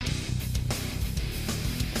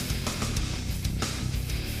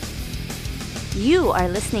You are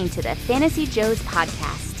listening to the Fantasy Joes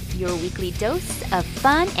podcast, your weekly dose of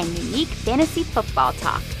fun and unique fantasy football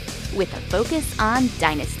talk with a focus on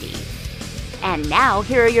Dynasty. And now,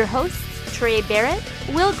 here are your hosts, Trey Barrett,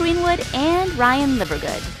 Will Greenwood, and Ryan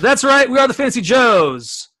Livergood. That's right, we are the Fantasy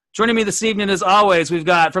Joes. Joining me this evening, as always, we've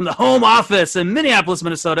got from the home office in Minneapolis,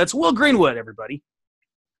 Minnesota, it's Will Greenwood, everybody.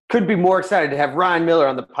 Couldn't be more excited to have Ryan Miller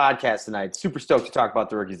on the podcast tonight. Super stoked to talk about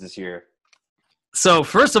the rookies this year. So,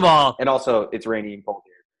 first of all... And also, it's rainy and cold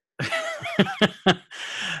here.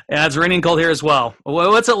 Yeah, it's raining and cold here as well.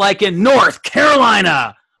 What's it like in North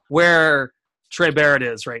Carolina, where Trey Barrett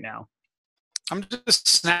is right now? I'm just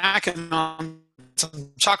snacking on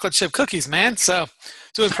some chocolate chip cookies, man. So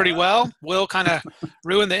doing pretty well. Will kind of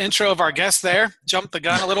ruined the intro of our guest there. Jumped the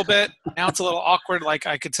gun a little bit. Now it's a little awkward. Like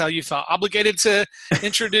I could tell you felt obligated to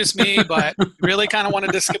introduce me, but really kind of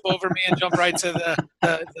wanted to skip over me and jump right to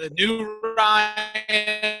the new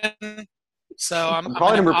Ryan. So I'm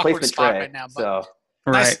calling him in an awkward replacement spot Trey, right now. But so.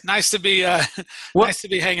 Right. Nice to be nice to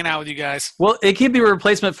be hanging out with you guys. Well, it could be a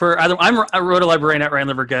replacement for either. I'm a roto librarian at Ryan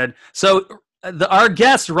Livergood. So our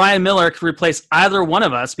guest, Ryan Miller, could replace either one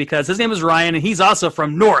of us because his name is Ryan, and he's also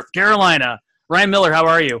from North Carolina. Ryan Miller, how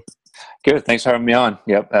are you? Good. Thanks for having me on.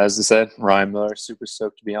 Yep, as I said, Ryan Miller, super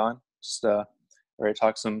stoked to be on. Just ready to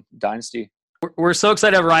talk some Dynasty. We're so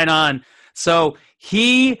excited to have Ryan on. So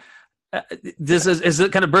he this is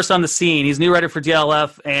kind of burst on the scene. He's new writer for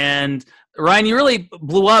DLF, and Ryan, you really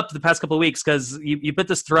blew up the past couple of weeks because you put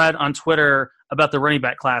this thread on Twitter about the running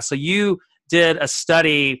back class. So you did a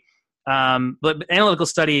study, analytical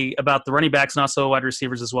study about the running backs and also wide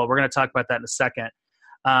receivers as well. We're going to talk about that in a second.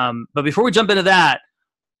 But before we jump into that,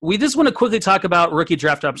 we just want to quickly talk about rookie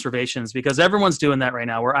draft observations because everyone's doing that right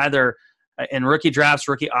now. We're either in rookie drafts,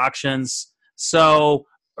 rookie auctions. So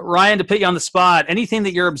Ryan, to put you on the spot, anything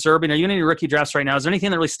that you're observing, are you in any rookie drafts right now? Is there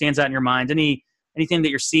anything that really stands out in your mind? Anything that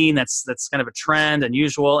you're seeing that's kind of a trend,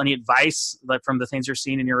 unusual? Any advice from the things you're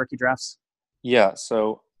seeing in your rookie drafts? Yeah,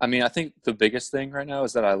 so, I think the biggest thing right now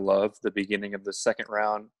is that I love the beginning of the second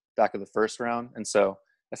round, back of the first round. And so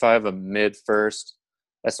if I have a mid-first,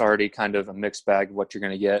 that's already kind of a mixed bag of what you're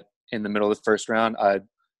going to get. In the middle of the first round, I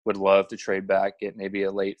would love to trade back, get maybe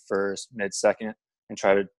a late first, mid-second, and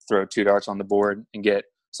try to throw two darts on the board and get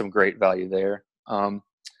some great value there.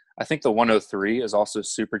 I think the 103 is also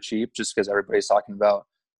super cheap just because everybody's talking about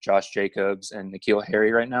Josh Jacobs and N'Keal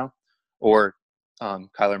Harry right now, or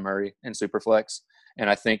Kyler Murray in Superflex. And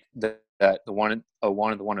I think that the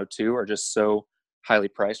 101 and the 102 are just so highly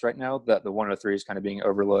priced right now that the 103 is kind of being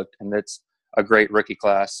overlooked. And it's a great rookie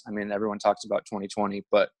class. Everyone talks about 2020,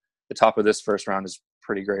 but the top of this first round is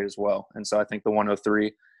pretty great as well. And so I think the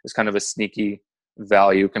 103 is kind of a sneaky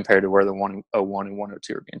value compared to where the 101 and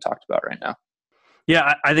 102 are being talked about right now.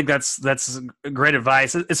 Yeah, I think that's great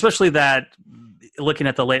advice, especially that looking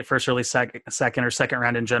at the late first, early second or second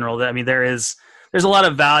round in general. There's a lot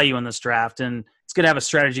of value in this draft, and it's going to have a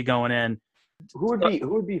strategy going in. Who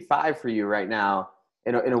would be five for you right now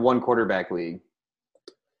in a one quarterback league?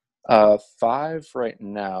 Five right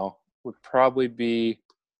now would probably be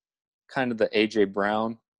kind of the AJ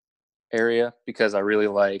Brown area because I really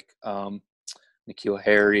like N'Keal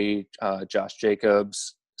Harry, Josh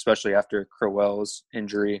Jacobs, especially after Crowell's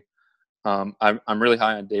injury. I'm really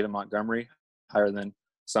high on David Montgomery, higher than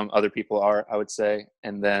some other people are, I would say.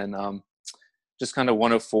 And then just kind of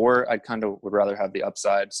 104, I kind of would rather have the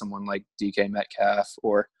upside, someone like DK Metcalf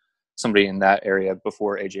or somebody in that area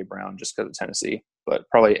before A.J. Brown just because of Tennessee. But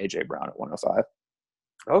probably A.J. Brown at 105.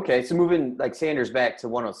 Okay, so moving like Sanders back to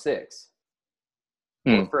 106.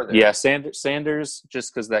 Further. Yeah, Sanders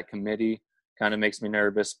just because that committee kind of makes me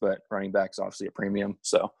nervous, but running back's obviously a premium.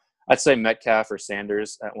 So I'd say Metcalf or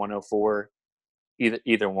Sanders at 104,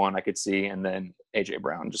 either one I could see, and then A.J.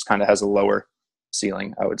 Brown just kind of has a lower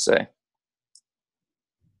ceiling, I would say.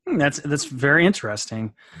 That's very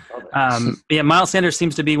interesting. Yeah, Miles Sanders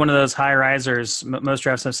seems to be one of those high risers. Most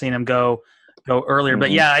drafts I've seen him go earlier.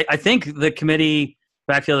 But yeah, I think the committee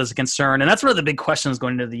backfield is a concern, and that's one of the big questions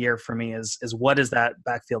going into the year for me is what is that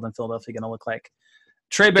backfield in Philadelphia going to look like?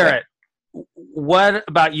 Trey Barrett. What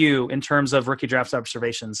about you in terms of rookie drafts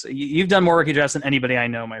observations? You've done more rookie drafts than anybody I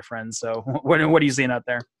know, my friend. So what are you seeing out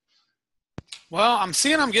there? Well, I'm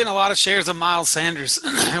getting a lot of shares of Miles Sanders.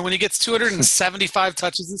 And when he gets 275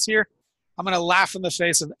 touches this year, I'm going to laugh in the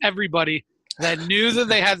face of everybody that knew that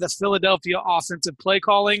they had the Philadelphia offensive play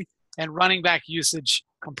calling and running back usage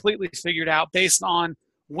completely figured out based on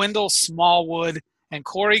Wendell Smallwood and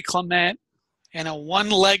Corey Clement and a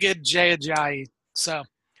one-legged Jay Ajayi. So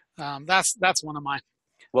that's one of my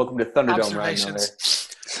welcome to Thunderdome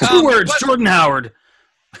observations. Two words, Jordan Howard.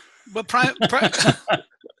 But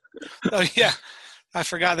oh yeah, I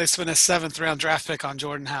forgot they spent a 7th-round draft pick on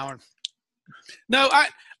Jordan Howard. No,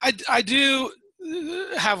 I do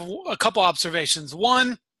have a couple observations.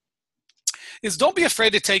 One is don't be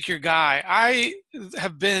afraid to take your guy. I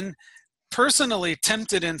have been personally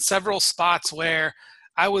tempted in several spots where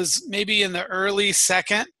I was maybe in the early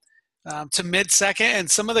second to mid-second, and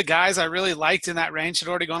some of the guys I really liked in that range had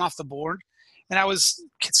already gone off the board. And I was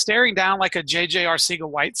staring down like a J.J.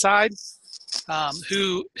 Arcega-Whiteside,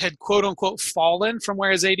 who had quote-unquote fallen from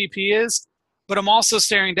where his ADP is. But I'm also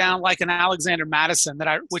staring down like an Alexander Madison,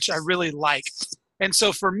 which I really like. And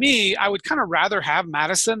so for me, I would kind of rather have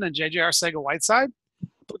Madison than J.J. Arcega-Whiteside.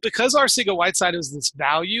 But because Arcega-Whiteside is this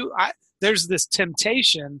value, there's this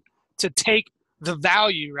temptation to take the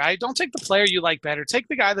value, right? Don't take the player you like better. Take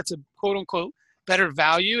the guy that's a quote-unquote better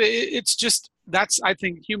value. It's just that's, I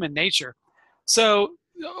think, human nature. So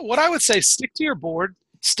what I would say, stick to your board,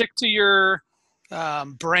 stick to your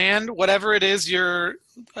brand, whatever it is you're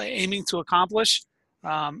aiming to accomplish.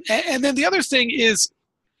 And then the other thing is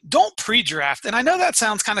don't pre-draft. And I know that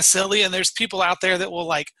sounds kind of silly, and there's people out there that will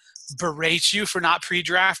like berate you for not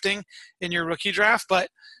pre-drafting in your rookie draft, but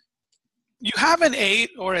you have an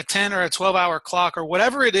 8 or a 10 or a 12-hour clock or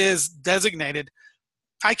whatever it is designated.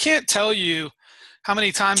 I can't tell you how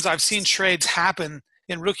many times I've seen trades happen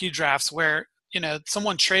in rookie drafts where,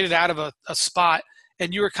 someone traded out of a spot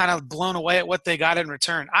and you were kind of blown away at what they got in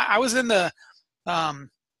return. I was in the, I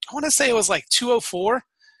want to say it was like 204,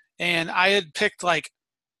 and I had picked like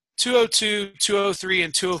 202, 203,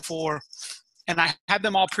 and 204, and I had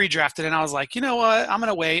them all pre-drafted, and I was like, you know what, I'm going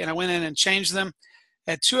to wait, and I went in and changed them.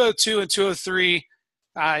 At 202 and 203,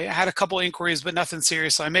 I had a couple inquiries, but nothing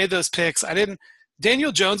serious, so I made those picks.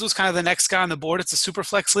 Daniel Jones was kind of the next guy on the board. It's a super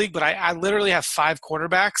flex league, but I literally have 5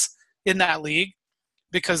 quarterbacks in that league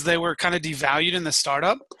because they were kind of devalued in the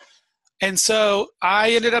startup. And so I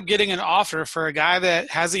ended up getting an offer for a guy that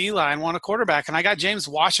has Eli and want a quarterback, and I got James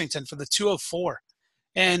Washington for the 204.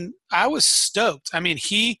 And I was stoked. I mean,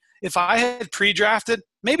 if I had pre-drafted,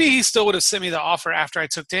 maybe he still would have sent me the offer after I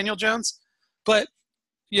took Daniel Jones, but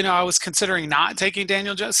I was considering not taking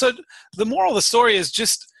Daniel Jones. So the moral of the story is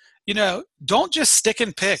just, don't just stick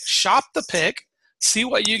and pick. Shop the pick, see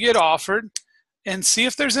what you get offered, and see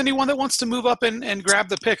if there's anyone that wants to move up and grab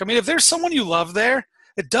the pick. I mean, if there's someone you love there,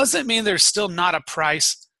 it doesn't mean there's still not a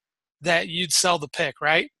price that you'd sell the pick,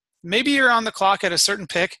 right? Maybe you're on the clock at a certain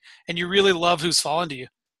pick and you really love who's fallen to you.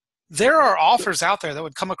 There are offers out there that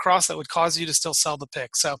would come across that would cause you to still sell the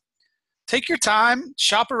pick. So take your time,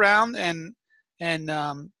 shop around, and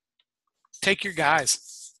take your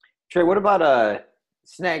guys. Trey, what about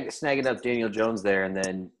snagging up Daniel Jones there and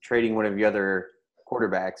then trading one of your other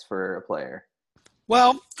quarterbacks for a player?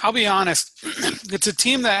 Well, I'll be honest. It's a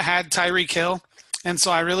team that had Tyreek Hill, and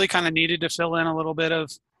so I really kind of needed to fill in a little bit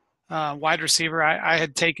of wide receiver. I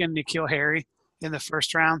had taken N'Keal Harry in the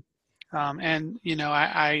first round, and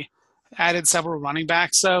I added several running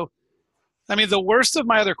backs. So, I mean, the worst of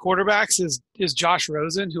my other quarterbacks is Josh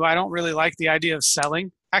Rosen, who I don't really like the idea of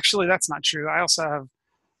selling. Actually, that's not true. I also have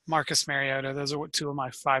Marcus Mariota. Those are 2 of my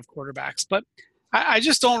 5 quarterbacks. But I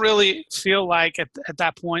just don't really feel like at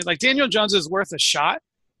that point, like Daniel Jones is worth a shot.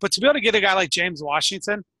 But to be able to get a guy like James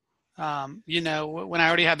Washington, when I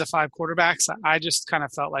already had the 5 quarterbacks, I just kind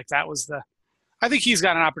of felt like that was I think he's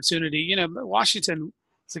got an opportunity. Washington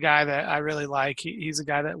is a guy that I really like. He's a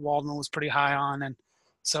guy that Waldman was pretty high on. And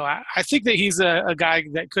so I think that he's a guy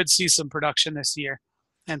that could see some production this year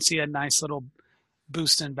and see a nice little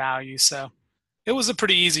boost in value. So it was a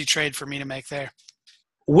pretty easy trade for me to make there.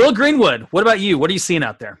 Will Greenwood, what about you? What are you seeing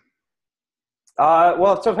out there?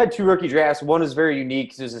 Well, so I've had 2 rookie drafts. One is very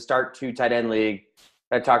unique. It was a start 2 tight end league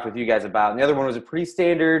that I talked with you guys about. And the other one was a pretty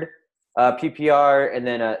standard PPR and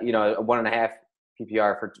then a 1.5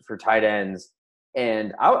 PPR for tight ends.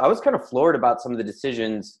 And I was kind of floored about some of the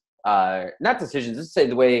decisions, let's say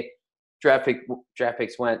the way draft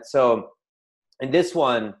picks went. So in this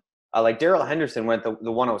one, like Darrell Henderson went the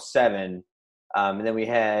 107. And then we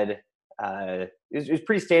had it was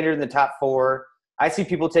pretty standard in the top 4. I see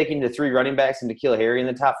people taking the 3 running backs and N'Keal Harry in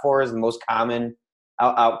the top 4 is the most common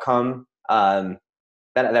outcome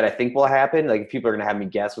that I think will happen. Like if people are going to have me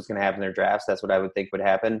guess what's going to happen in their drafts, that's what I would think would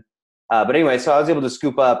happen. But anyway, so I was able to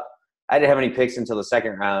scoop up. I didn't have any picks until the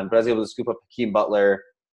 2nd round, but I was able to scoop up Hakeem Butler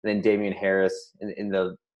and then Damian Harris in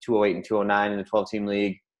the 208 and 209 in the 12-team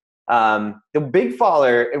league. The big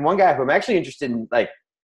faller and one guy who I'm actually interested in like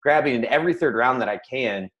grabbing in every 3rd round that I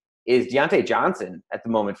can is Deontay Johnson at the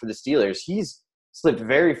moment for the Steelers. He's slipped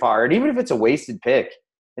very far, and even if it's a wasted pick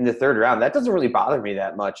in the 3rd round, that doesn't really bother me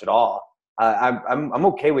that much at all. I'm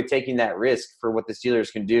okay with taking that risk for what the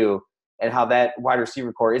Steelers can do and how that wide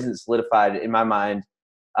receiver core isn't solidified in my mind,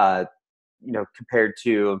 compared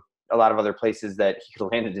to a lot of other places that he could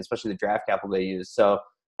have landed, especially the draft capital they use. So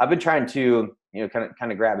I've been trying to,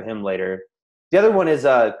 kind of grab him later. The other one is,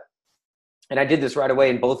 and I did this right away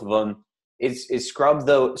in both of them, is scrub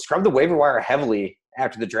the waiver wire heavily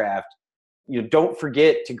after the draft. Don't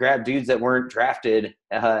forget to grab dudes that weren't drafted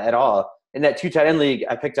at all. In that 2 tight end league,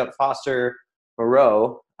 I picked up Foster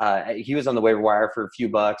Moreau. He was on the waiver wire for a few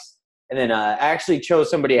bucks. And then I actually chose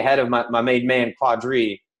somebody ahead of my main man,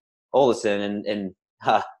 Quadri Olison. And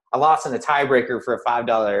I lost in a tiebreaker for a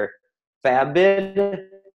 $5 fab bid.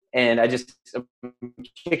 And I'm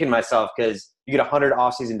kicking myself because you get 100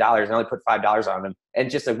 offseason dollars and I only put $5 on them. And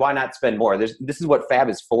just like, why not spend more? This is what fab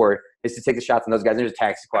is for, is to take the shots on those guys. There's a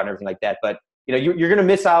taxi squad and everything like that. But, you're going to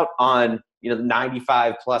miss out on,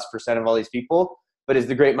 95+% of all these people. But as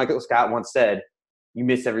the great Michael Scott once said, you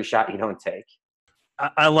miss every shot you don't take.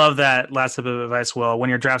 I love that last bit of advice, Will. When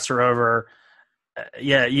your drafts are over,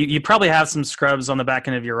 you probably have some scrubs on the back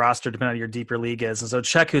end of your roster, depending on your deeper league is. And so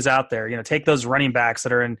check who's out there. Take those running backs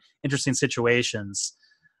that are in interesting situations.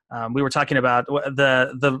 We were talking about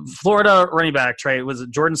the Florida running back, Trey. Was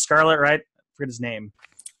it Jordan Scarlett, right? I forget his name.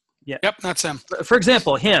 Yeah. Yep, that's him. For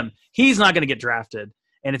example, he's not going to get drafted.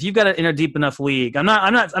 And if you've got it in a deep enough league,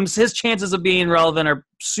 his chances of being relevant are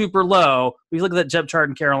super low. We look at that depth chart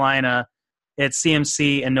in Carolina, it's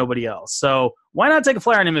CMC and nobody else. So why not take a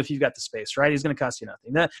flyer on him if you've got the space, right? He's going to cost you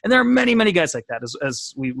nothing. And there are many, many guys like that,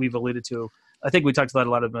 as we've alluded to. I think we talked about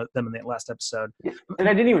a lot of them in the last episode. And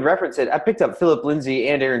I didn't even reference it. I picked up Phillip Lindsay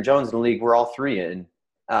and Aaron Jones in the league. We're all three in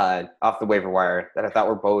off the waiver wire that I thought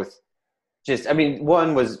were both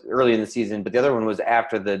one was early in the season, but the other one was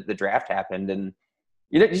after the draft happened. And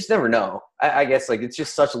you just never know. I guess it's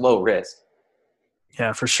just such low risk.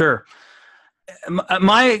 Yeah, for sure.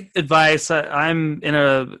 My advice, I'm in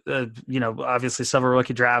obviously several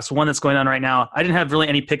rookie drafts. One that's going on right now, I didn't have really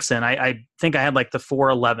any picks in. I think I had the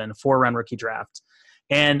 4-round rookie draft.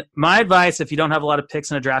 And my advice, if you don't have a lot of picks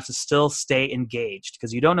in a draft, is still stay engaged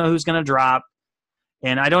because you don't know who's going to drop.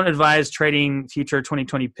 And I don't advise trading future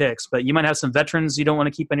 2020 picks, but you might have some veterans you don't want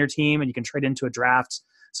to keep on your team and you can trade into a draft.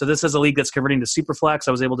 So this is a league that's converting to Superflex.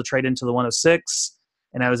 I was able to trade into the 106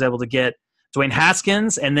 and I was able to get Dwayne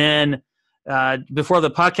Haskins. And then before the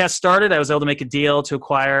podcast started, I was able to make a deal to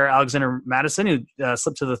acquire Alexander Madison, who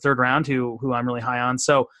slipped to the 3rd round, who I'm really high on.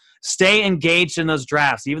 So stay engaged in those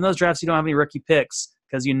drafts, even those drafts you don't have any rookie picks,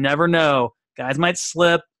 because you never know. Guys might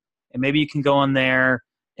slip, and maybe you can go in there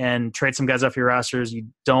and trade some guys off your rosters you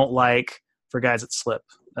don't like for guys that slip.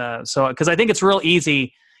 Because I think it's real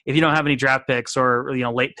easy if you don't have any draft picks or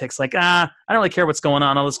late picks, I don't really care what's going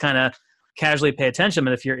on. I'll just kind of casually pay attention.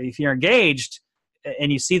 But if you're engaged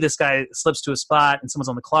and you see this guy slips to a spot and someone's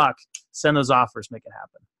on the clock, send those offers, make it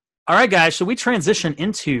happen. All right, guys, should we transition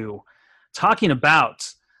into talking about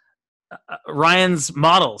Ryan's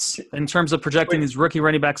models in terms of projecting these rookie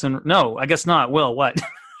running backs? No, I guess not. Will, what?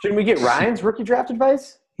 Shouldn't we get Ryan's rookie draft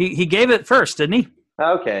advice? He gave it first, didn't he?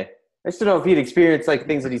 Okay. I just don't know if he'd experienced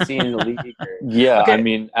things that he's seen in the league. Yeah, Okay. I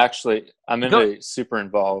mean, actually, I'm in a super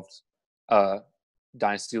involved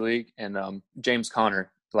dynasty league, and James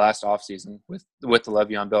Conner last offseason with the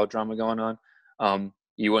Le'Veon Bell drama going on.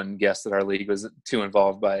 You wouldn't guess that our league was too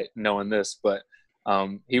involved by knowing this, but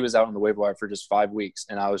he was out on the waiver wire for just 5 weeks,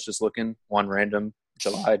 and I was just looking one random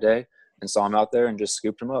July day and saw him out there and just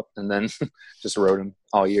scooped him up and then just rode him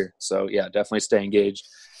all year. So, yeah, definitely stay engaged.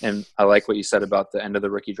 And I like what you said about the end of the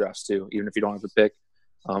rookie drafts too. Even if you don't have a pick,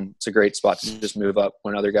 it's a great spot to just move up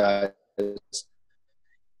when other guys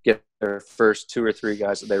get their first 2 or 3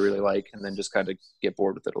 guys that they really like and then just kind of get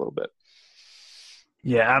bored with it a little bit.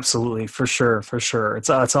 Yeah, absolutely. For sure.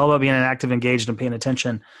 It's all about being active, engaged, and paying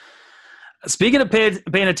attention. Speaking of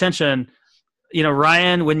paying attention,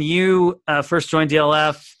 Ryan, when you first joined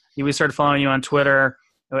DLF, we started following you on Twitter.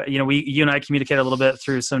 You and I communicated a little bit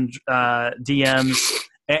through some DMs,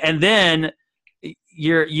 and then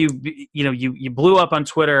you blew up on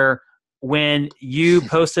Twitter when you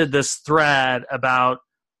posted this thread about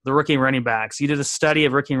the rookie running backs. You did a study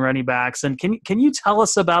of rookie running backs, and can you tell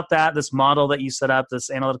us about that? This model that you set up,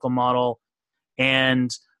 this analytical model,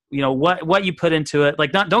 and what you put into it.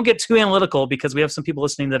 Don't get too analytical because we have some people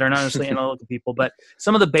listening that are not necessarily analytical people, but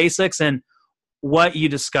some of the basics and what you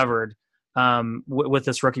discovered with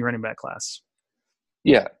this rookie running back class.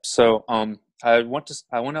 Yeah. So I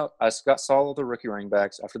saw all the rookie running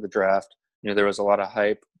backs after the draft. There was a lot of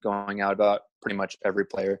hype going out about pretty much every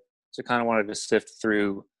player. So I kind of wanted to sift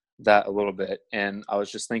through that a little bit. And I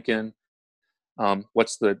was just thinking,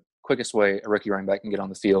 what's the quickest way a rookie running back can get on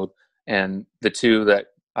the field? And the two that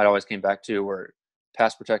I always came back to were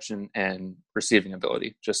pass protection and receiving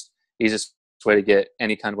ability. Just easiest way to get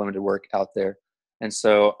any kind of limited work out there. And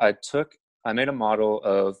so I made a model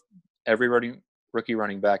of every rookie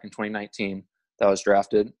running back in 2019 that was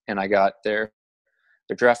drafted, and I got their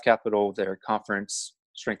draft capital, their conference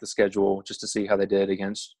strength of schedule, just to see how they did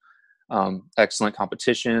against excellent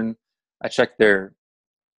competition. I checked their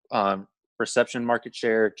reception market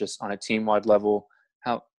share just on a team-wide level,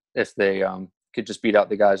 if they could just beat out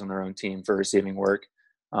the guys on their own team for receiving work,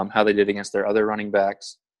 how they did against their other running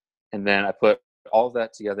backs. And then I put all of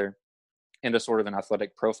that together into sort of an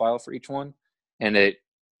athletic profile for each one, and it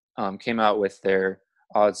came out with their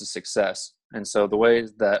odds of success. And so the way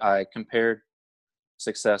that I compared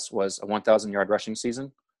success was a 1,000-yard rushing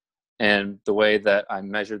season, and the way that I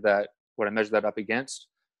measured that, what I measured that up against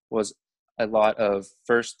was a lot of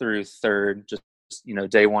first through third, just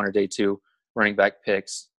day one or day two running back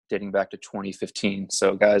picks dating back to 2015.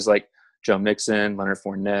 So guys like Joe Mixon, Leonard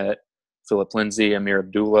Fournette, Philip Lindsay, Amir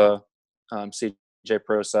Abdullah, CJ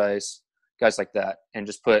Prosise, guys like that, and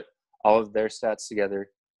just put all of their stats together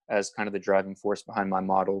as kind of the driving force behind my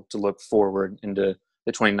model to look forward into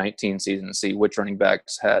the 2019 season and see which running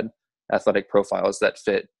backs had athletic profiles that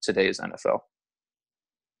fit today's NFL.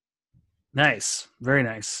 Nice. Very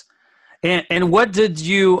nice. And what did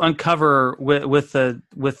you uncover with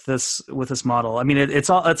this model? I mean, it's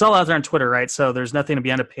all out there on Twitter, right? So there's nothing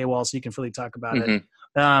behind a paywall, so you can freely talk about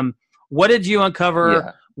it. What did you uncover?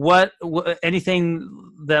 Yeah. What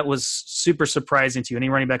anything that was super surprising to you? Any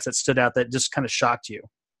running backs that stood out that just kind of shocked you?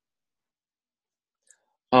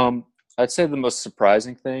 I'd say the most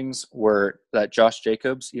surprising things were that Josh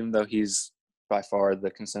Jacobs, even though he's by far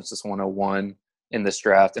the consensus 101 in this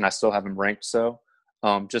draft, and I still have him ranked so.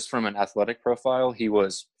 Just from an athletic profile, he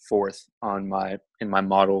was fourth in my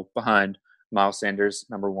model behind Miles Sanders,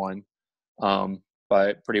 number one, by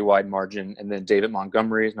a pretty wide margin. And then David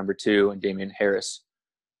Montgomery is number two, and Damian Harris,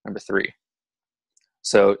 number three.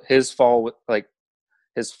 So his fall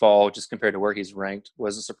just compared to where he's ranked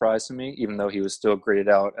was a surprise to me, even though he was still graded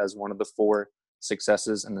out as one of the four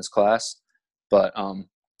successes in this class. But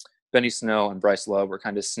Benny Snell and Bryce Love were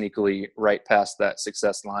kind of sneakily right past that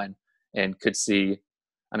success line and could see.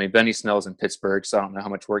 I mean, Benny Snell's in Pittsburgh, so I don't know how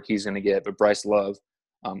much work he's going to get. But Bryce Love,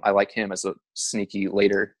 I like him as a sneaky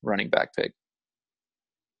later running back pick.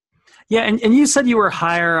 Yeah, and you said you were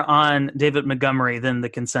higher on David Montgomery than the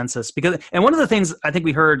consensus. And one of the things I think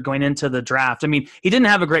we heard going into the draft, I mean, he didn't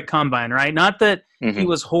have a great combine, right? Not that he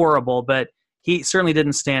was horrible, but he certainly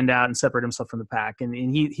didn't stand out and separate himself from the pack. And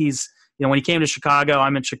he's when he came to Chicago,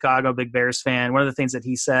 I'm in Chicago, big Bears fan. One of the things that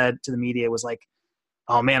he said to the media was like,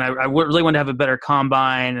 oh man, I really want to have a better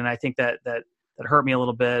combine, and I think that hurt me a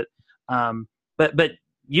little bit. But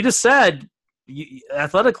you just said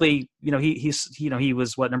athletically, he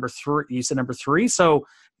was what, number three? You said number three. So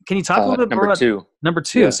can you talk a little bit more about number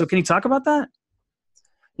two? Yeah. So can you talk about that?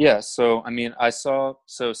 Yeah. So I mean,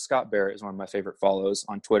 Scott Barrett is one of my favorite follows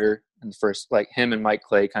on Twitter, and the first, like, him and Mike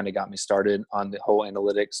Clay kind of got me started on the whole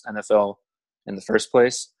analytics NFL in the first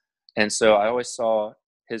place, and so I always saw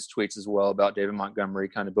his tweets as well about David Montgomery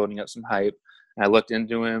kind of building up some hype. And I looked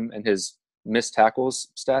into him and his missed tackles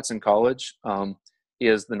stats in college. He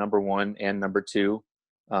is the number one and number two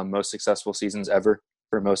most successful seasons ever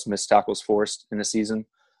for most missed tackles forced in a season,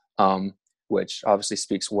 which obviously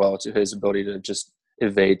speaks well to his ability to just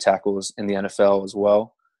evade tackles in the NFL as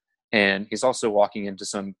well. And he's also walking into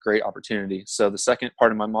some great opportunity. So the second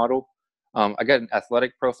part of my model, I got an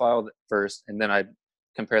athletic profile first, and then I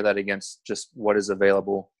compare that against just what is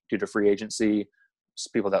available due to free agency,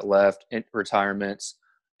 people that left, retirements.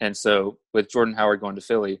 And so with Jordan Howard going to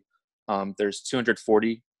Philly, there's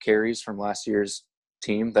 240 carries from last year's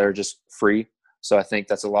team that are just free. So I think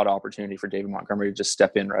that's a lot of opportunity for David Montgomery to just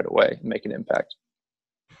step in right away and make an impact.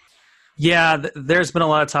 Yeah, there's been a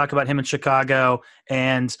lot of talk about him in Chicago.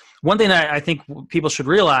 And one thing that I think people should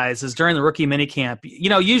realize is during the rookie minicamp,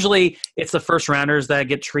 usually it's the first rounders that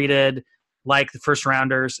get treated like the first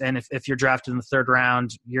rounders. And if you're drafted in the third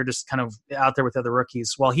round, you're just kind of out there with other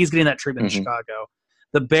rookies. Well, he's getting that treatment in Chicago.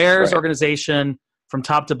 The Bears organization, from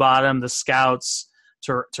top to bottom, the scouts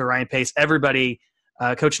to Ryan Pace, everybody,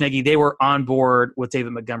 Coach Nagy, they were on board with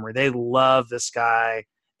David Montgomery. They love this guy.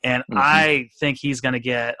 And I think he's going to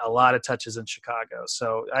get a lot of touches in Chicago.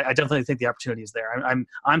 So I definitely think the opportunity is there.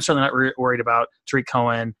 I'm certainly not worried about Tariq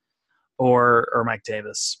Cohen or Mike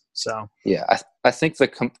Davis. So yeah, I think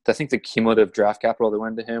the cumulative draft capital that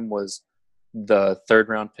went into him was the third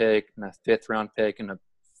round pick and a fifth round pick and a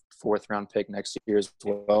fourth round pick next year as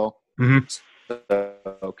well.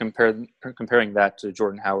 So comparing that to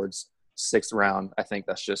Jordan Howard's sixth round, I think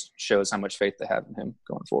that just shows how much faith they have in him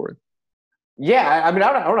going forward. Yeah, I mean,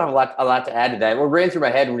 I don't have a lot to add to that. What ran through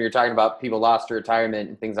my head when you were talking about people lost to retirement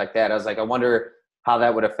and things like that, I was like, I wonder how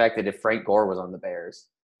that would affect it if Frank Gore was on the Bears.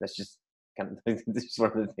 That's just kind of just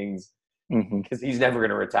one of the things, because he's never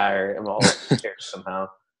going to retire. I'm all scared somehow.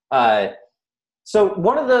 So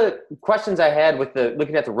one of the questions I had with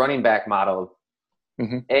looking at the running back model,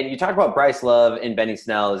 and you talk about Bryce Love and Benny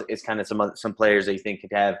Snell is kind of some players that you think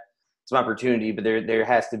could have some opportunity, but there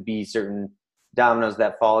has to be certain dominoes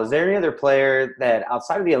that fall. Is there any other player that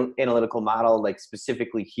outside of the analytical model, like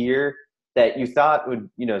specifically here, that you thought would,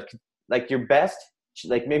 like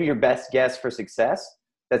maybe your best guess for success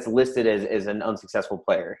that's listed as an unsuccessful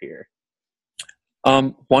player here?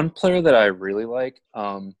 One player that I really like,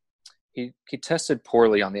 he tested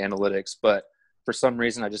poorly on the analytics, but for some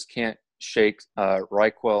reason I just can't shake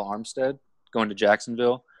Raquel Armstead going to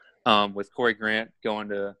Jacksonville, with Corey Grant going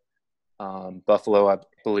to Buffalo, I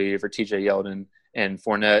believe, or TJ Yeldon, and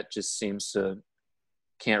Fournette just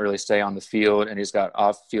can't really stay on the field, and he's got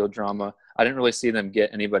off-field drama. I didn't really see them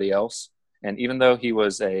get anybody else, and even though he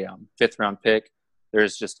was a fifth-round pick,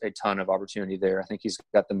 there's just a ton of opportunity there. I think he's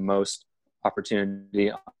got the most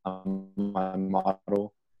opportunity on my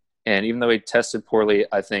model, and even though he tested poorly,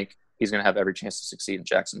 I think he's going to have every chance to succeed in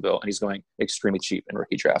Jacksonville, and he's going extremely cheap in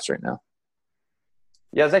rookie drafts right now.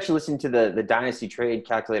 Yeah, I was actually listening to the Dynasty Trade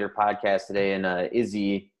Calculator podcast today, and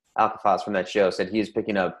Izzy Alcafas from that show said he is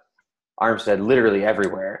picking up Armstead literally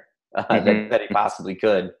everywhere that he possibly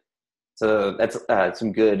could. So that's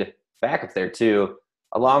some good backup there too.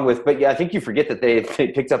 Along with, but yeah, I think you forget that they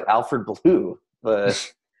picked up Alfred Blue.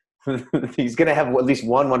 He's going to have at least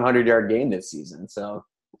one 100-yard game this season. So,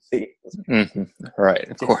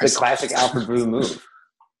 right, of course, the classic Alfred Blue move.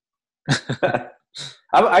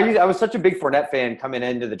 I was such a big Fournette fan coming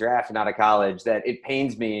into the draft and out of college that it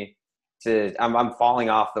pains me I'm falling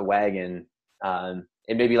off the wagon, and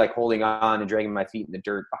maybe like holding on and dragging my feet in the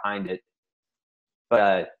dirt behind it.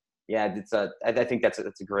 But yeah, I think that's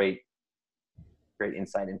a great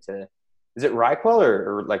insight into. Is it Raquel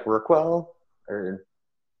or like Raquel, or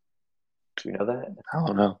do you know that? I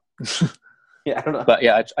don't know. Yeah, I don't know. But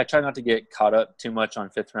yeah, I try not to get caught up too much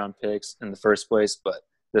on fifth-round picks in the first place, but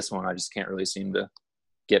this one I just can't really seem to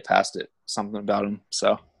get past it. Something about him.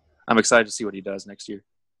 So I'm excited to see what he does next year.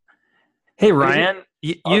 Hey, Ryan,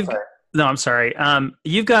 I'm sorry.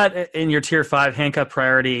 You've got in your tier 5 handcuff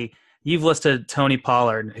priority, you've listed Tony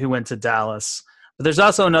Pollard, who went to Dallas. But there's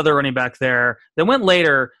also another running back there that went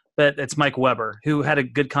later, but it's Mike Weber, who had a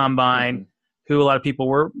good combine, who a lot of people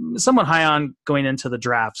were somewhat high on going into the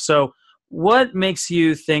draft. So what makes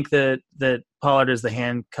you think that Pollard is the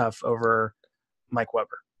handcuff over Mike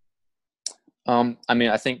Weber? I mean,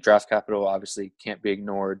 I think draft capital obviously can't be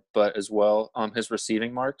ignored, but as well, his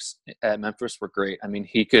receiving marks at Memphis were great. I mean,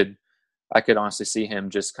 I could honestly see him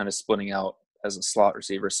just kind of splitting out as a slot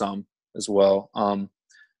receiver some as well.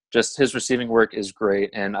 Just his receiving work is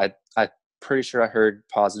great, and I'm pretty sure I heard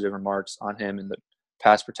positive remarks on him in the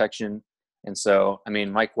pass protection. And so, I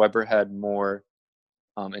mean, Mike Weber had more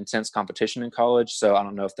intense competition in college, so I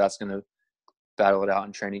don't know if that's going to battle it out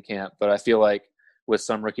in training camp, but I feel like with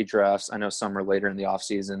some rookie drafts, I know some are later in the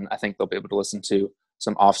offseason, I think they'll be able to listen to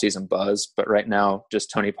some offseason buzz. But right now,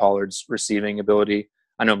 just Tony Pollard's receiving ability.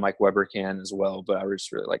 I know Mike Weber can as well, but I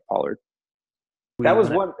just really like Pollard. That was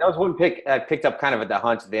one pick I picked up kind of at the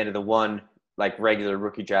hunt at the end of the one like regular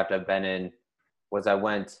rookie draft I've been in.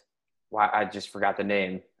 I just forgot the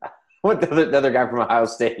name. What the other guy from Ohio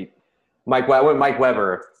State? Mike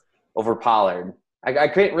Weber over Pollard. I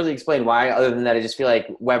couldn't really explain why, other than that I just feel like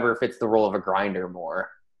Weber fits the role of a grinder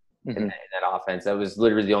more in that offense. That was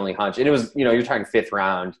literally the only hunch. And it was, you're talking 5th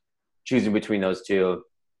round, choosing between those two.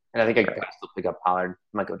 And I think I could still pick up Pollard.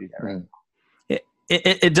 I might go do that right now.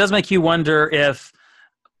 It does make you wonder if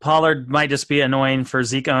Pollard might just be annoying for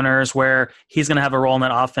Zeke owners, where he's going to have a role in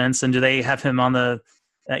that offense, and do they have him on the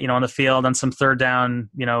on the field on some third down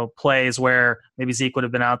plays where maybe Zeke would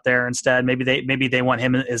have been out there instead. Maybe they want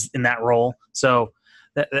him in that role. So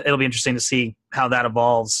it'll be interesting to see how that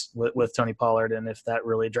evolves with Tony Pollard, and if that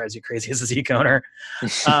really drives you crazy as a Zeke owner.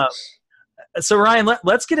 So Ryan,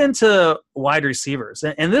 let's get into wide receivers,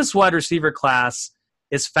 and this wide receiver class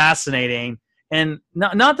is fascinating. And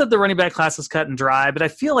not that the running back class is cut and dry, but I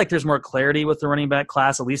feel like there's more clarity with the running back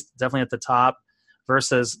class, at least definitely at the top,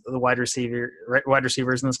 versus the wide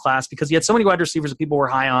receivers in this class, because you had so many wide receivers that people were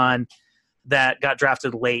high on that got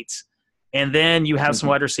drafted late. And then you have some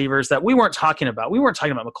wide receivers that we weren't talking about. We weren't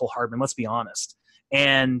talking about Mecole Hardman, let's be honest.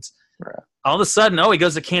 And all of a sudden, he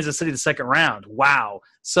goes to Kansas City the 2nd round. Wow.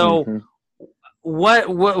 So what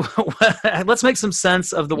let's make some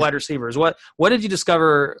sense of the wide receivers. What did you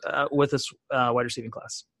discover with this wide receiving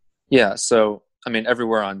class? Yeah. So, I mean,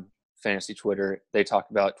 everywhere on fantasy Twitter, they talk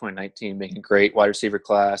about 2019 being a great wide receiver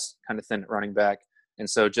class, kind of thin at running back. And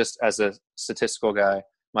so just as a statistical guy,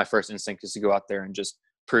 my first instinct is to go out there and just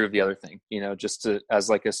prove the other thing, just as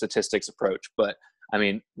like a statistics approach. But I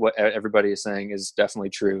mean, what everybody is saying is definitely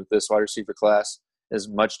true. This wide receiver class is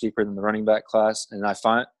much deeper than the running back class. And I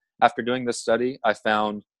find after doing this study, I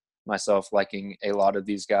found myself liking a lot of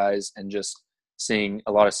these guys and just seeing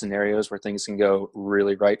a lot of scenarios where things can go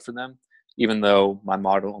really right for them, even though my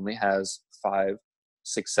model only has 5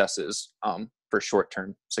 successes for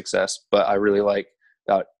short-term success. But I really like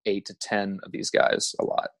about 8 to 10 of these guys a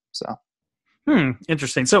lot. So,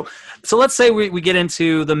 interesting. So let's say we get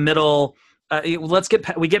into the middle.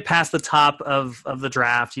 We get past the top of the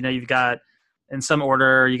draft. You've got, in some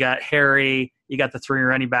order, you got Harry, you got the 3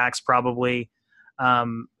 running backs probably,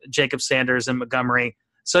 Jacob Sanders and Montgomery.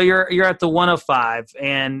 So you're at the 105,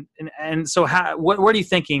 and so what are you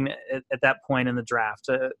thinking at that point in the draft?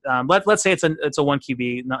 Let's say it's a 1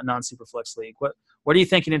 QB non-super flex league. What are you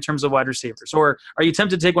thinking in terms of wide receivers, or are you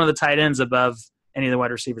tempted to take one of the tight ends above any of the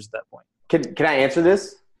wide receivers at that point? Can I answer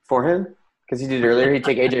this for him? Because he did earlier. He'd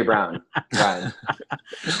take AJ Brown. Ryan.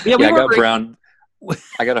 Yeah, I got Brown.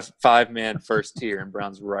 I got a 5-man first tier, and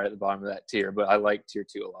Brown's right at the bottom of that tier. But I like tier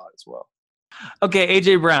 2 a lot as well. Okay,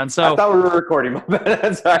 AJ Brown. So I thought we were recording.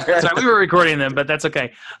 Sorry, we were recording them, but that's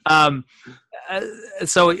okay.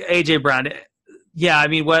 So AJ Brown. Yeah, I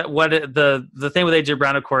mean, what the thing with AJ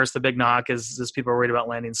Brown, of course, the big knock is people are worried about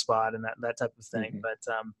landing spot and that type of thing.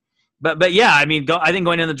 Mm-hmm. But yeah, I mean, I think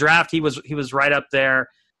going in the draft, he was right up there.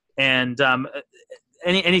 And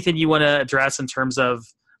anything you want to address in terms of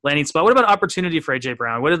landing spot? What about opportunity for AJ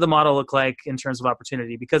Brown? What did the model look like in terms of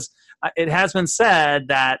opportunity? Because it has been said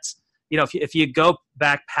that if you go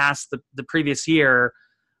back past the previous year,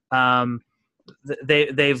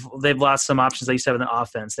 they've lost some options they used to have in the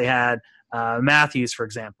offense. They had Matthews, for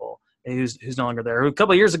example, who's no longer there. Who a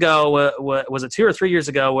couple of years ago was it 2 or 3 years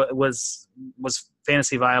ago was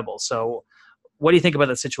fantasy viable. So, what do you think about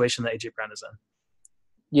the situation that AJ Brown is in?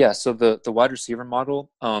 Yeah, so the wide receiver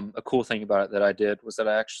model, a cool thing about it that I did was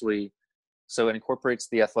that so it incorporates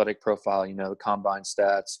the athletic profile, the combine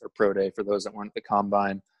stats or pro day for those that weren't at the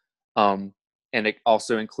combine. And it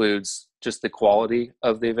also includes just the quality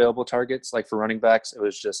of the available targets. Like for running backs, it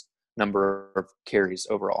was just number of carries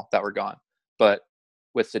overall that were gone. But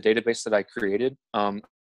with the database that I created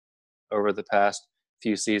over the past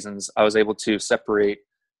few seasons, I was able to separate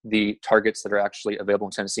the targets that are actually available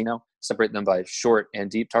in Tennessee now, separate them by short and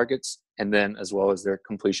deep targets, and then as well as their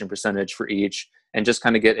completion percentage for each, and just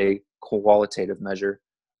kind of get a qualitative measure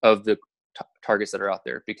of the targets that are out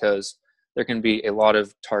there, because there can be a lot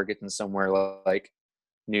of targets in somewhere like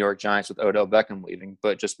New York Giants with Odell Beckham leaving,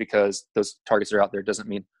 but just because those targets are out there doesn't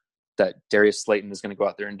mean that Darius Slayton is going to go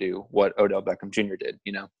out there and do what Odell Beckham Jr. did,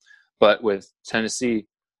 But with Tennessee,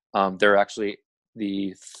 they're actually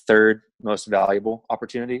the 3rd most valuable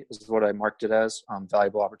opportunity is what I marked it as,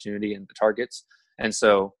 valuable opportunity in the targets. And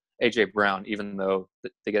so AJ Brown, even though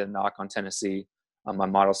they get a knock on Tennessee, my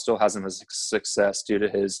model still has him as a success due to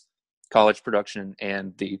his college production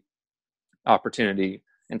and the opportunity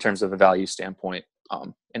in terms of a value standpoint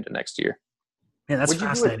into next year. Yeah, that's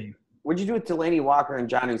fascinating. What'd you do with Delanie Walker and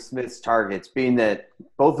Jonnu Smith's targets, being that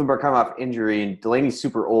both of them are coming off injury and Delanie's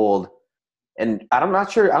super old? And I'm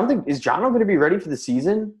not sure. I don't think – is Jonnu going to be ready for the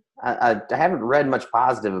season? I haven't read much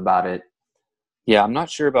positive about it. Yeah, I'm not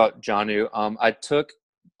sure about Jonnu. I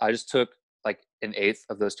just took like an eighth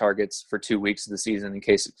of those targets for 2 weeks of the season in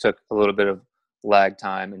case it took a little bit of lag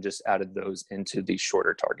time, and just added those into the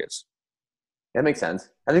shorter targets. That makes sense.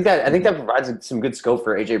 I think that provides some good scope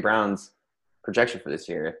for AJ Brown's projection for this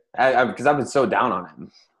year, because I've been so down on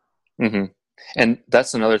him. Mm-hmm. And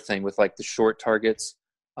that's another thing with like the short targets.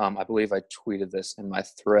 I believe I tweeted this in my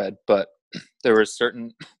thread, but there were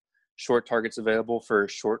certain short targets available for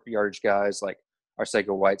short yardage guys like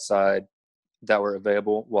Arcega-Whiteside that were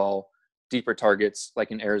available, while deeper targets like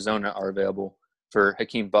in Arizona are available for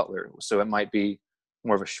Hakeem Butler. So it might be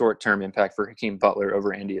more of a short-term impact for Hakeem Butler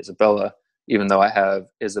over Andy Isabella, even though I have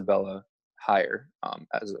Isabella higher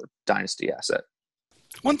as a dynasty asset.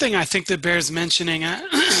 One thing I think that bears mentioning,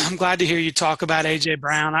 I'm glad to hear you talk about A.J.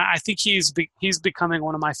 Brown. I think he's becoming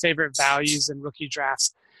one of my favorite values in rookie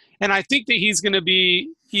drafts. And I think that he's going to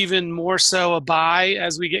be even more so a buy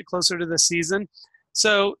as we get closer to the season.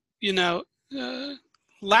 So,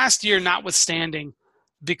 last year notwithstanding,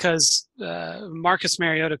 because Marcus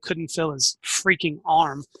Mariota couldn't fill his freaking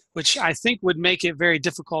arm, which I think would make it very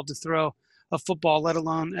difficult to throw a football, let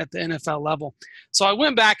alone at the NFL level. So I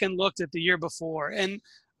went back and looked at the year before, and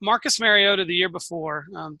Marcus Mariota the year before,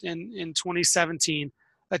 in 2017,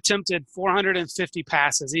 attempted 450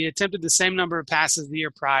 passes. He attempted the same number of passes the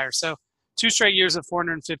year prior. So 2 straight years of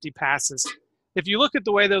 450 passes. If you look at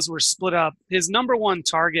the way those were split up, his number one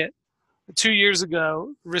target 2 years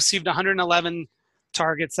ago received 111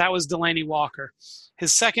 targets. That was Delanie Walker.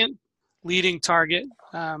 His second leading target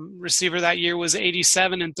receiver that year was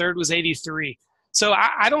 87, and third was 83. So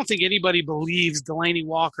I don't think anybody believes Delanie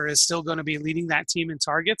Walker is still going to be leading that team in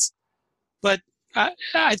targets. But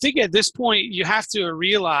I think at this point you have to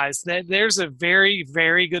realize that there's a very,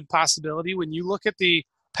 very good possibility when you look at the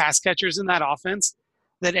pass catchers in that offense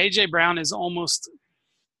that A.J. Brown is almost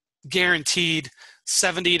guaranteed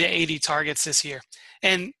 70 to 80 targets this year.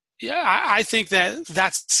 And I think that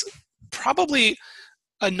that's probably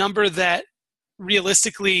a number that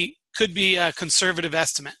realistically could be a conservative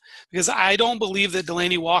estimate, because I don't believe that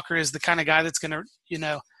Delanie Walker is the kind of guy that's going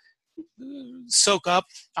to, soak up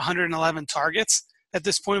 111 targets at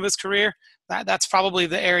this point of his career. That's probably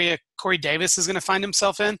the area Corey Davis is going to find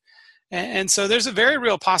himself in. And so there's a very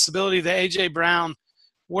real possibility that A.J. Brown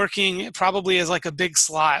working probably as like a big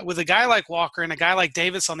slot with a guy like Walker and a guy like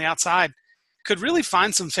Davis on the outside could really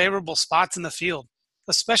find some favorable spots in the field,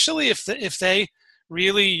 especially if they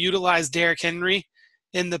really utilize Derrick Henry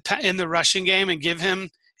in the rushing game and give him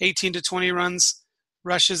 18 to 20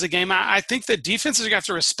 rushes a game. I think the defenses are going to have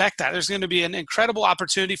to respect that. There's going to be an incredible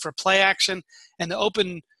opportunity for play action and the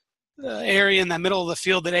open area in the middle of the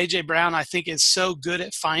field that A.J. Brown, I think, is so good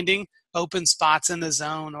at finding open spots in the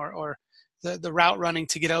zone or the route running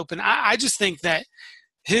to get open. I just think that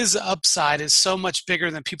his upside is so much bigger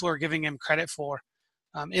than people are giving him credit for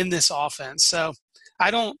in this offense. So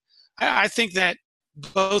I think that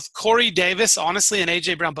both Corey Davis, honestly, and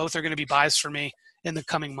A.J. Brown both are going to be buys for me in the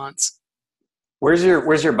coming months. Where's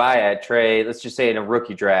your buy at, Trey? Let's just say in a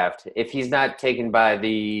rookie draft. If he's not taken by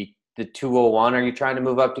the 201, are you trying to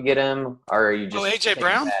move up to get him, or are you just A.J.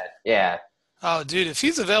 Brown? That? Yeah. Oh, dude, if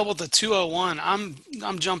he's available at the 201,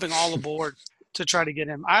 I'm jumping all aboard to try to get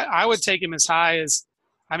him. I would take him as high as,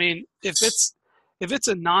 if it's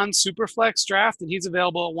a non-super flex draft and he's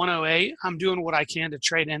available at 108, I'm doing what I can to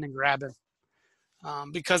trade in and grab him.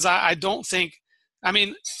 Because I don't think –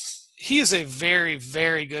 he is a very,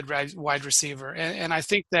 very good wide receiver. And I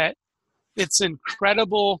think that it's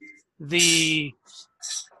incredible the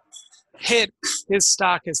hit his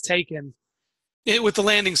stock has taken with the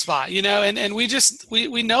landing spot, and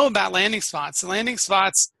we know about landing spots. The landing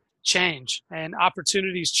spots change and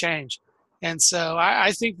opportunities change. And so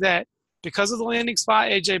I think that because of the landing spot,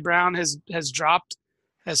 A.J. Brown has dropped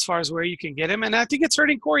as far as where you can get him. And I think it's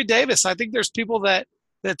hurting Corey Davis. I think there's people that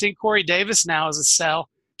think Corey Davis now is a sell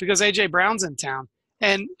because A.J. Brown's in town.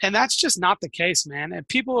 And that's just not the case, man. And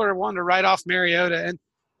people are wanting to write off Mariota. And,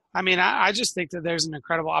 I just think that there's an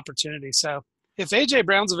incredible opportunity. So if A.J.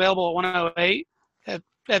 Brown's available at 108,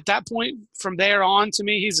 at that point, from there on, to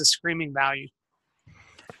me, he's a screaming value.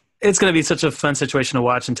 It's going to be such a fun situation to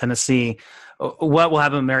watch in Tennessee. What will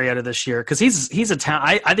happen with Mariota this year? Because he's a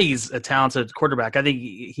talent. I think he's a talented quarterback. I think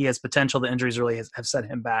he has potential. The injuries really have set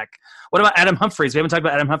him back. What about Adam Humphries? We haven't talked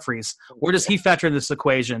about Adam Humphries. Where does he factor in this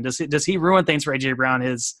equation? Does he ruin things for A.J. Brown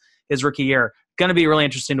his rookie year? Going to be really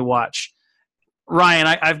interesting to watch. Ryan,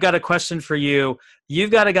 I've got a question for you.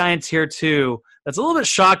 You've got a guy in tier 2 that's a little bit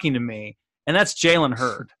shocking to me, and that's Jalen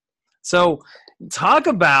Hurd. So talk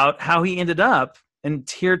about how he ended up in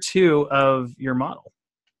tier 2 of your model.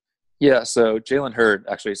 Yeah, so Jalen Hurd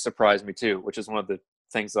actually surprised me too, which is one of the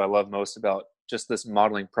things that I love most about just this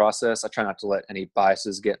modeling process. I try not to let any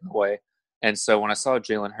biases get in the way. And so when I saw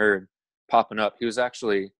Jalen Hurd popping up, he was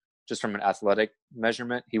actually, just from an athletic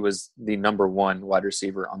measurement, he was the number 1 wide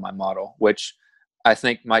receiver on my model, which I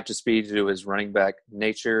think might just be due to his running back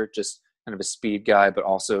nature, just kind of a speed guy, but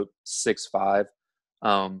also 6'5".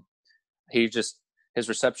 His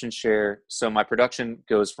reception share. So my production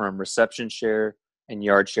goes from reception share and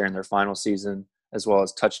yard share in their final season, as well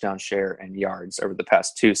as touchdown share and yards over the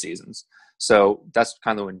past 2 seasons. So that's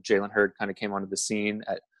kind of when Jalen Hurd kind of came onto the scene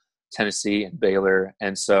at Tennessee and Baylor.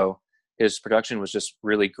 And so his production was just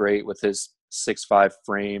really great with his 6'5"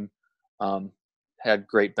 frame, had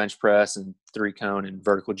great bench press and 3-cone and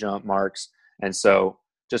vertical jump marks. And so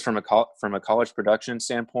just from a college production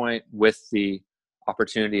standpoint, with the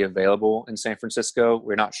opportunity available in San Francisco,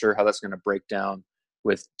 we're not sure how that's going to break down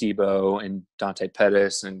with Debo and Dante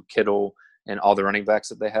Pettis and Kittle and all the running backs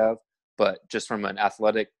that they have. But just from an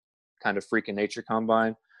athletic kind of freak of nature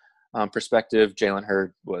combine perspective, Jalen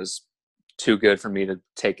Hurd was too good for me to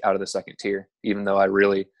take out of the second tier, even though I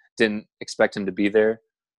really didn't expect him to be there,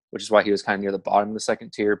 which is why he was kind of near the bottom of the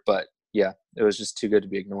second tier. But yeah, it was just too good to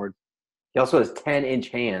be ignored. He also has 10-inch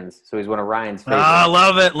hands, so he's one of Ryan's favorites. I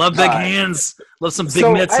love it. Love big hands. Love some big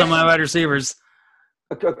mitts on my wide receivers.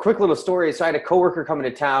 A quick little story. So I had a coworker coming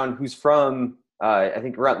to town who's from, I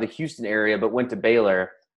think, around the Houston area, but went to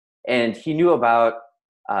Baylor. And he knew about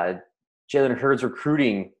Jalen Hurd's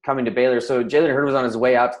recruiting coming to Baylor. So Jalen Hurd was on his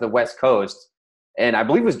way out to the West Coast, and I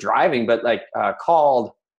believe was driving, but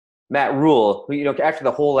called Matt Rule, who, after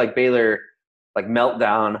the whole Baylor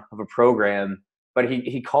meltdown of a program. But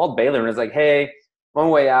he called Baylor and was like, "Hey, I'm on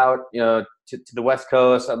my way out, to the West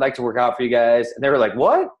Coast. I'd like to work out for you guys." And they were like,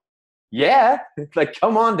 "What? Yeah,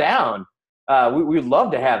 come on down. We'd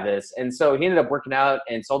love to have this." And so he ended up working out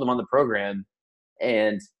and sold him on the program,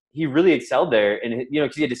 and he really excelled there. And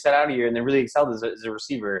because he had to set out a year and then really excelled as a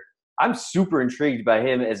receiver. I'm super intrigued by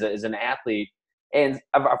him as an athlete, and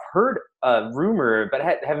I've heard a rumor, but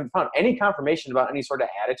haven't found any confirmation about any sort of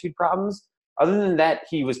attitude problems. Other than that,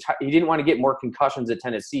 he didn't want to get more concussions at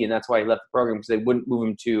Tennessee, and that's why he left the program, because they wouldn't move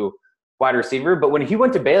him to wide receiver. But when he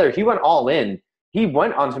went to Baylor, he went all in. He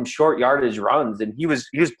went on some short yardage runs, and he was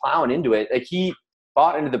plowing into it. He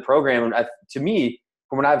bought into the program. And to me,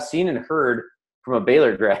 from what I've seen and heard from a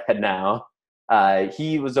Baylor grad now,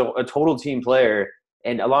 he was a total team player.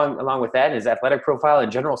 And along with that, his athletic profile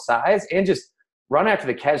and general size and just run after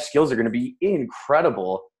the catch skills are going to be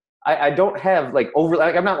incredible. I don't have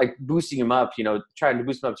I'm not boosting him up, trying to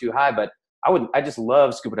boost him up too high, but I just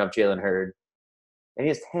love scooping up Jalen Hurd. And he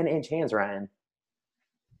has 10-inch hands, Ryan.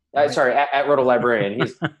 Sorry, at Roto Librarian.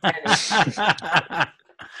 He's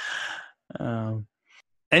 10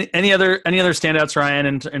 any other standouts,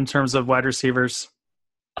 Ryan, in terms of wide receivers?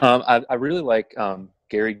 I really like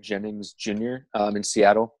Gary Jennings Jr. In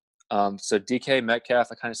Seattle. So DK Metcalf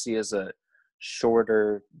I kind of see as a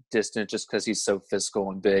shorter distance just because he's so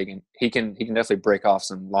physical and big, and he can definitely break off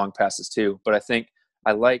some long passes too. But I think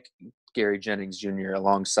I like Gary Jennings Jr.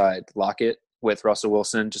 alongside Lockett with Russell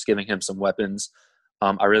Wilson, just giving him some weapons.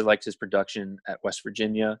 I really liked his production at West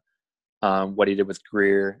Virginia, what he did with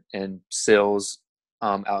Greer and Sills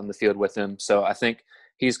out in the field with him. So I think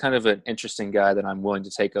he's kind of an interesting guy that I'm willing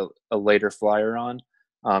to take a later flyer on.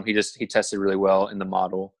 He tested really well in the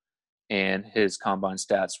model, and his combine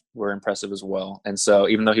stats were impressive as well. And so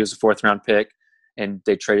even though he was a 4th-round pick and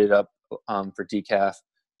they traded up for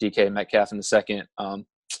DK Metcalf in the second,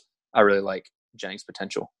 I really like Jennings'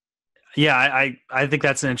 potential. Yeah, I think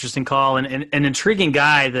that's an interesting call and an intriguing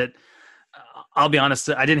guy that I'll be honest,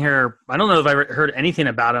 I don't know if I heard anything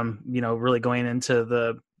about him, really going into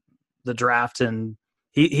the draft. And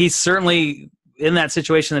he's certainly in that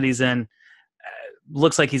situation that he's in.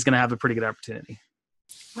 Looks like he's going to have a pretty good opportunity.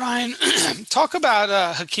 Ryan, talk about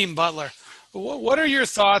Hakeem Butler. What are your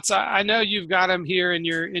thoughts? I know you've got him here in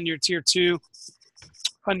your tier 2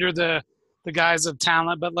 under the guise of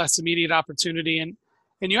talent, but less immediate opportunity.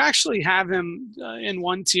 And you actually have him in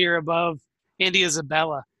one tier above Andy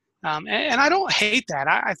Isabella. And I don't hate that.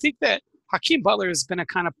 I think that Hakeem Butler has been a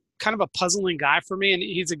kind of a puzzling guy for me. And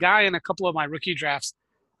he's a guy in a couple of my rookie drafts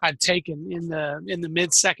I've taken in the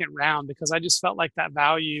mid-second round because I just felt like that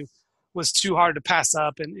value was too hard to pass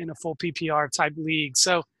up in a full PPR type league.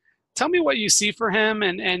 So tell me what you see for him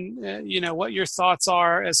and what your thoughts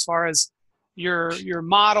are as far as your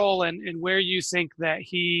model and where you think that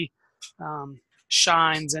he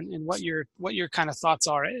shines and what your kind of thoughts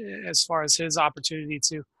are as far as his opportunity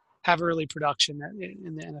to have early production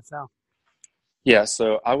in the NFL. Yeah,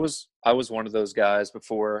 so I was one of those guys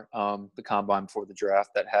before the combine, before the draft,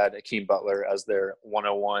 that had Hakeem Butler as their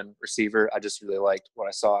 101 receiver. I just really liked what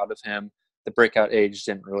I saw out of him. The breakout age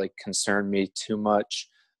didn't really concern me too much,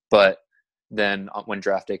 but then when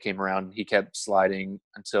draft day came around, he kept sliding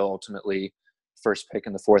until ultimately first pick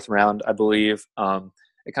in the 4th round, I believe.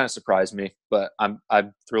 It kind of surprised me, but I'm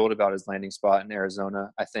thrilled about his landing spot in Arizona.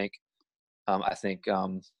 I think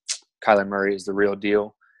Kyler Murray is the real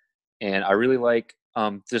deal. And I really like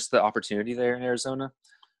just the opportunity there in Arizona.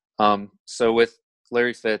 So with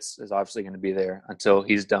Larry Fitz is obviously going to be there until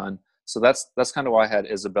he's done. So that's kind of why I had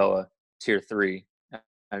Isabella tier 3.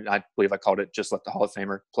 And I believe I called it just let the Hall of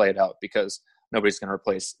Famer play it out because nobody's going to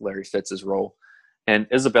replace Larry Fitz's role. And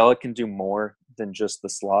Isabella can do more than just the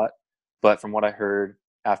slot. But from what I heard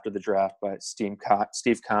after the draft by Steve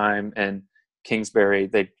Keim and Kingsbury,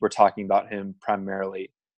 they were talking about him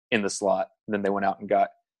primarily in the slot. And then they went out and got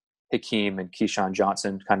Hakeem and Keyshawn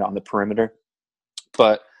Johnson kind of on the perimeter.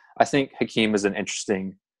 But I think Hakeem is an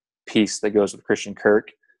interesting piece that goes with Christian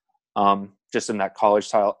Kirk. Just in that college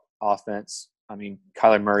style offense. I mean,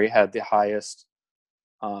 Kyler Murray had the highest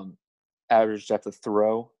average depth of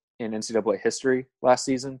throw in NCAA history last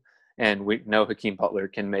season. And we know Hakeem Butler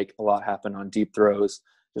can make a lot happen on deep throws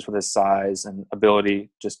just with his size and ability,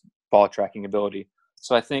 just ball tracking ability.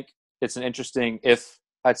 So I think it's an interesting, if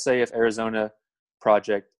Arizona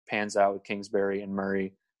project pans out with Kingsbury and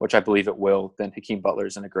Murray, which I believe it will, then Hakeem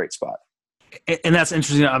Butler's in a great spot. And that's an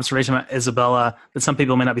interesting observation about Isabella that some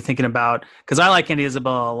people may not be thinking about, because I like Andy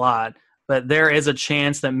Isabella a lot, but there is a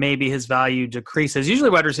chance that maybe his value decreases. Usually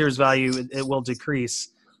wide receivers' value, it will decrease,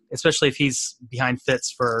 especially if he's behind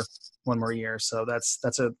Fitz for one more year. So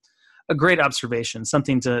that's a great observation,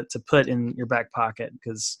 something to put in your back pocket,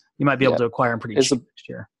 because you might be able to acquire him pretty cheap next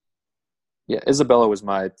year. Yeah, Isabella was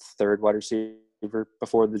my third wide receiver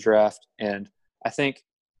before the draft, and I think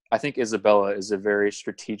Isabella is a very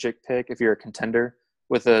strategic pick if you're a contender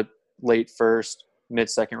with a late first,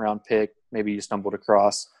 mid-second round pick. Maybe you stumbled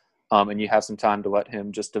across, and you have some time to let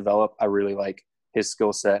him just develop. I really like his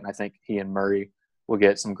skill set, and I think he and Murray will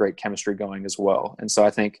get some great chemistry going as well. And so I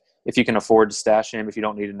think if you can afford to stash him, if you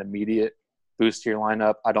don't need an immediate boost to your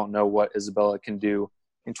lineup, I don't know what Isabella can do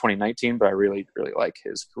in 2019, but I really, really like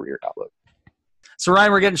his career outlook. So,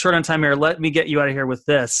 Ryan, we're getting short on time here. Let me get you out of here with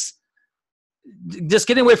this. Just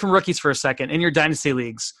getting away from rookies for a second. In your dynasty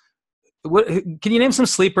leagues, can you name some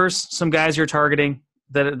sleepers, some guys you're targeting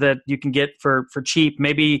that you can get for cheap?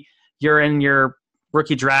 Maybe you're in your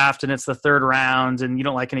rookie draft and it's the third round and you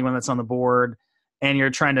don't like anyone that's on the board and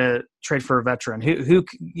you're trying to trade for a veteran.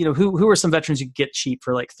 Who are some veterans you can get cheap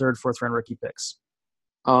for like third, fourth round rookie picks?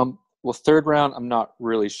 Well, third round, I'm not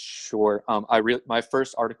really sure. My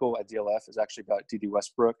first article at DLF is actually about D.D.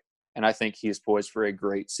 Westbrook, and I think he's poised for a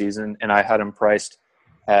great season. And I had him priced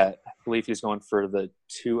at, I believe he's going for the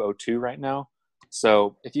 202 right now.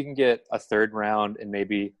 So if you can get a third round and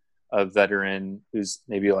maybe a veteran who's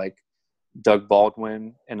maybe like Doug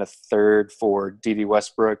Baldwin and a third for D.D.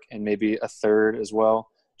 Westbrook and maybe a third as well,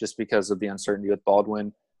 just because of the uncertainty with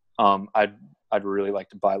Baldwin, I'd really like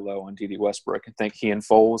to buy low on D.D. Westbrook and think he and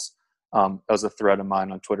Foles. That was a thread of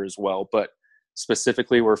mine on Twitter as well. But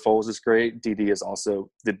specifically where Foles is great, D.D. is also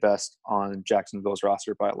the best on Jacksonville's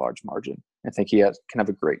roster by a large margin. I think he can have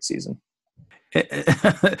a great season.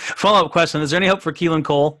 Follow-up question. Is there any hope for Keelan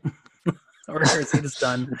Cole? Or is he just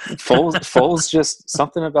done? Foles just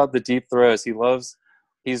something about the deep throws.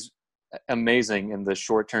 He's amazing in the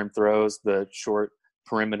short-term throws, the short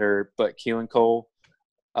perimeter. But Keelan Cole,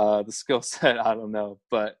 the skill set, I don't know.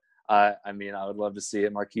 But I would love to see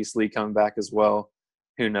it. Marquise Lee coming back as well.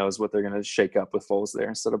 Who knows what they're going to shake up with Foles there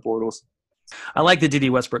instead of Bortles. I like the D.D.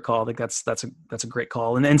 Westbrook call. I think that's a great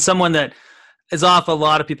call. And someone that is off a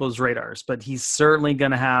lot of people's radars, but he's certainly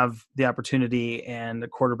going to have the opportunity and a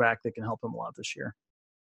quarterback that can help him a lot this year.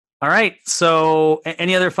 All right. So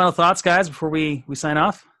any other final thoughts, guys, before we sign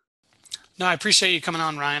off? No, I appreciate you coming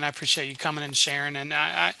on, Ryan. I appreciate you coming and sharing. And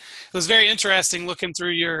it was very interesting looking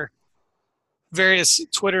through your various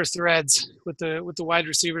Twitter threads with the wide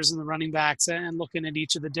receivers and the running backs and looking at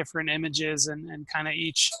each of the different images and kind of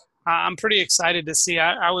each. I'm pretty excited to see.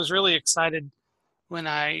 I was really excited when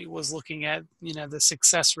I was looking at, the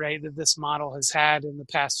success rate that this model has had in the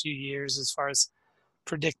past few years as far as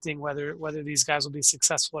predicting whether these guys will be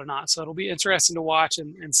successful or not. So it'll be interesting to watch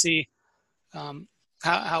and see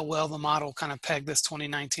how well the model kind of pegged this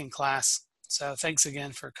 2019 class. So thanks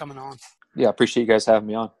again for coming on. Yeah, I appreciate you guys having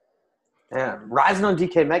me on. Yeah, rising on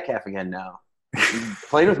DK Metcalf again now.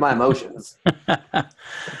 Playing with my emotions.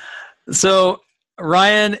 So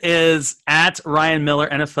Ryan is at Ryan Miller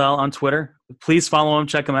NFL on Twitter. Please follow him.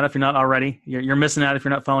 Check him out if you're not already. You're missing out if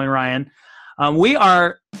you're not following Ryan. We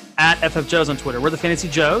are at FF Joes on Twitter. We're the Fantasy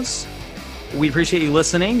Joes. We appreciate you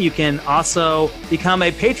listening. You can also become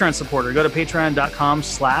a Patreon supporter. Go to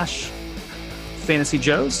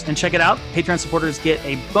patreon.com/fantasyjoes and check it out. Patreon supporters get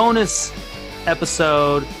a bonus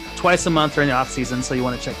episode twice a month during the off season, so you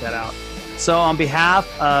want to check that out. So on behalf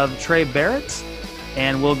of Trey Barrett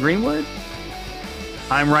and Will Greenwood,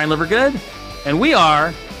 I'm Ryan Livergood, and we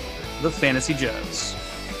are the Fantasy Joes.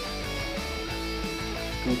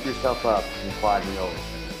 Scoop yourself up in quadrioles.